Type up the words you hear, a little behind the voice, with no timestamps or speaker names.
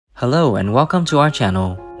Hello and welcome to our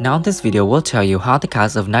channel. Now this video will tell you how the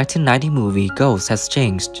cast of 1990 movie Ghost has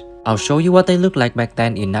changed. I'll show you what they looked like back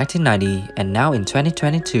then in 1990 and now in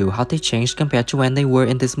 2022 how they changed compared to when they were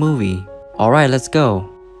in this movie. Alright, let's go.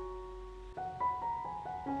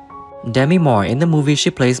 Demi Moore in the movie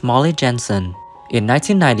she plays Molly Jensen. In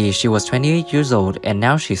 1990 she was 28 years old and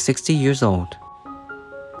now she's 60 years old.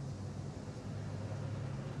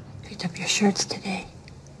 Picked up your shirts today.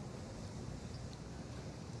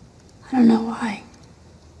 I don't know why.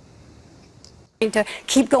 To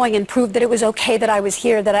keep going and prove that it was okay that I was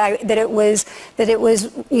here, that it was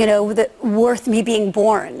worth me being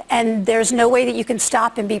born. And there's no way that you can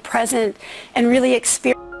stop and be present and really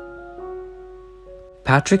experience.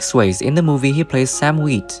 Patrick Swayze in the movie he plays Sam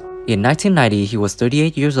Wheat. In 1990 he was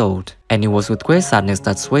 38 years old, and it was with great sadness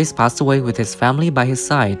that Swayze passed away with his family by his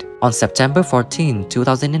side on September 14,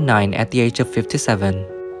 2009 at the age of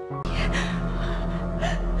 57.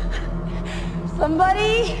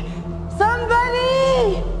 Somebody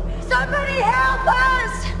help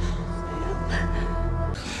us!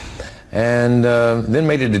 And then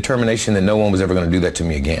made a determination that no one was ever going to do that to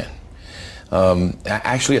me again.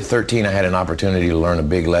 Actually at 13 I had an opportunity to learn a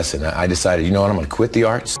big lesson. I decided, you know what, I'm going to quit the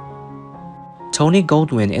arts. Tony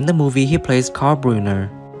Goldwyn in the movie he plays Carl Bruner.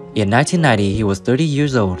 In 1990 he was 30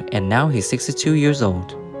 years old and now he's 62 years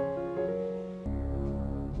old.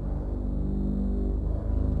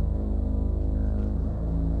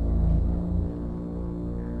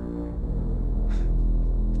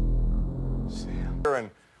 And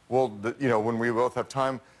we'll, when we both have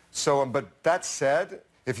time. So, but that said,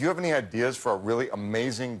 if you have any ideas for a really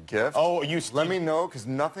amazing gift, let me know, because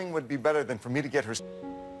nothing would be better than for me to get her.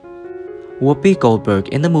 Whoopi Goldberg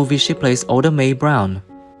in the movie she plays Oda Mae Brown.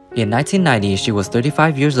 In 1990 she was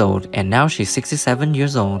 35 years old and now she's 67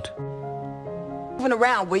 years old. Moving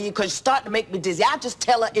around, will you? Because you start to make me dizzy. I'll just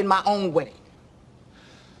tell her in my own way.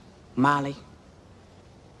 Molly,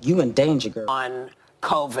 you in danger, girl. On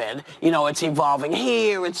COVID, it's evolving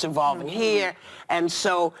here, it's evolving here. And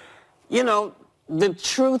so, the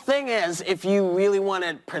true thing is, if you really want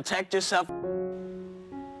to protect yourself.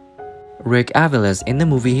 Rick Aviles in the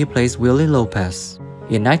movie he plays Willie Lopez.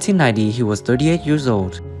 In 1990 he was 38 years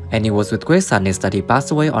old, and it was with great sadness that he passed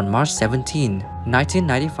away on March 17,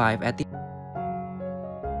 1995 at the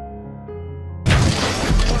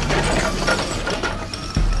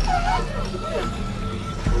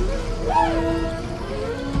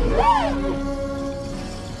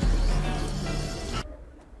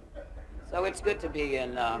So it's good to be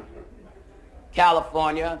in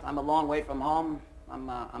California. I'm a long way from home. I'm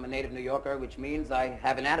a native New Yorker, which means I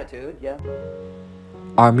have an attitude, yeah.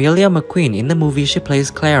 Armelia McQueen in the movie she plays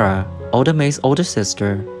Clara, Oda Mae's older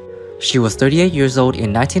sister. She was 38 years old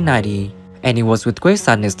in 1990, and it was with great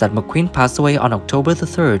sadness that McQueen passed away on October the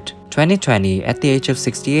 3rd, 2020 at the age of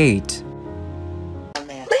 68. Look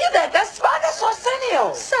at that, that's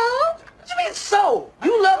Arsenio. So? What you mean so?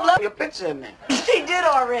 You love your picture in there. She did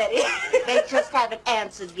already. They just haven't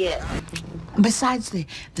answered yet. Besides the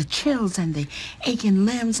chills and the aching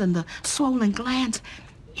limbs and the swollen glands,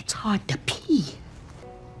 it's hard to pee.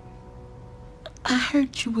 I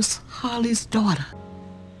heard you was Harley's daughter.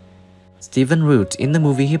 Stephen Root in the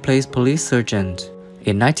movie he plays Police Sergeant.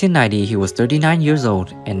 In 1990 he was 39 years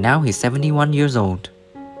old and now he's 71 years old.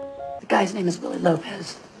 The guy's name is Willie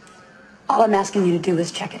Lopez. All I'm asking you to do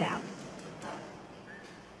is check it out.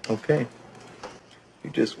 Okay. You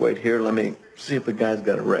just wait here. Let me see if the guy's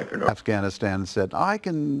got a record. Afghanistan and said, I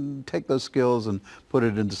can take those skills and put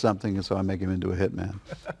it into something, and so I make him into a hitman.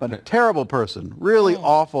 But a terrible person, really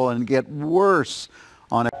awful, and get worse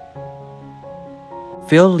on it.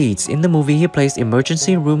 Phil Leeds in the movie he plays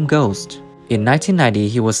Emergency Room Ghost. In 1990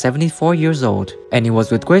 he was 74 years old, and it was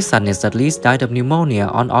with great sadness that Leeds died of pneumonia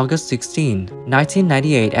on August 16,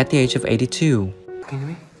 1998 at the age of 82. Can you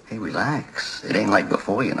hear me? Hey, relax. It ain't like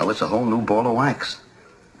before, it's a whole new ball of wax.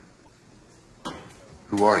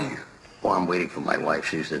 Who are you? Well, I'm waiting for my wife.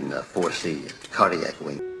 She's in 4C, cardiac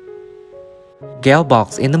wing. Gail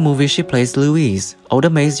Box in the movie she plays Louise, Oda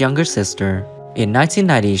Mae's younger sister. In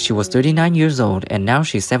 1990 she was 39 years old and now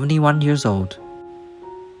she's 71 years old.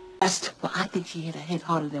 Well, I think she hit her head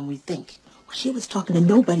harder than we think. Well, she was talking to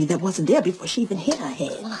nobody that wasn't there before she even hit her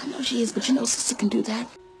head. Well, I know she is, but sister can do that.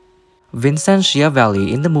 Vincent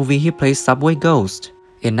Schiavelli in the movie he plays Subway Ghost.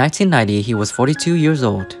 In 1990 he was 42 years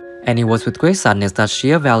old, and it was with great sadness that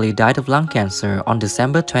Schiavelli died of lung cancer on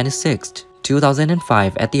December 26,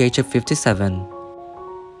 2005 at the age of 57.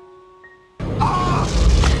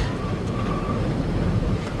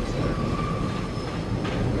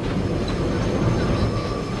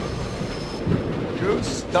 You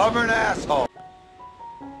stubborn asshole.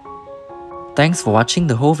 Thanks for watching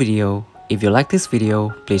the whole video. If you like this video,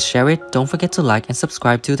 please share it, don't forget to like and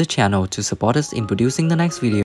subscribe to the channel to support us in producing the next video.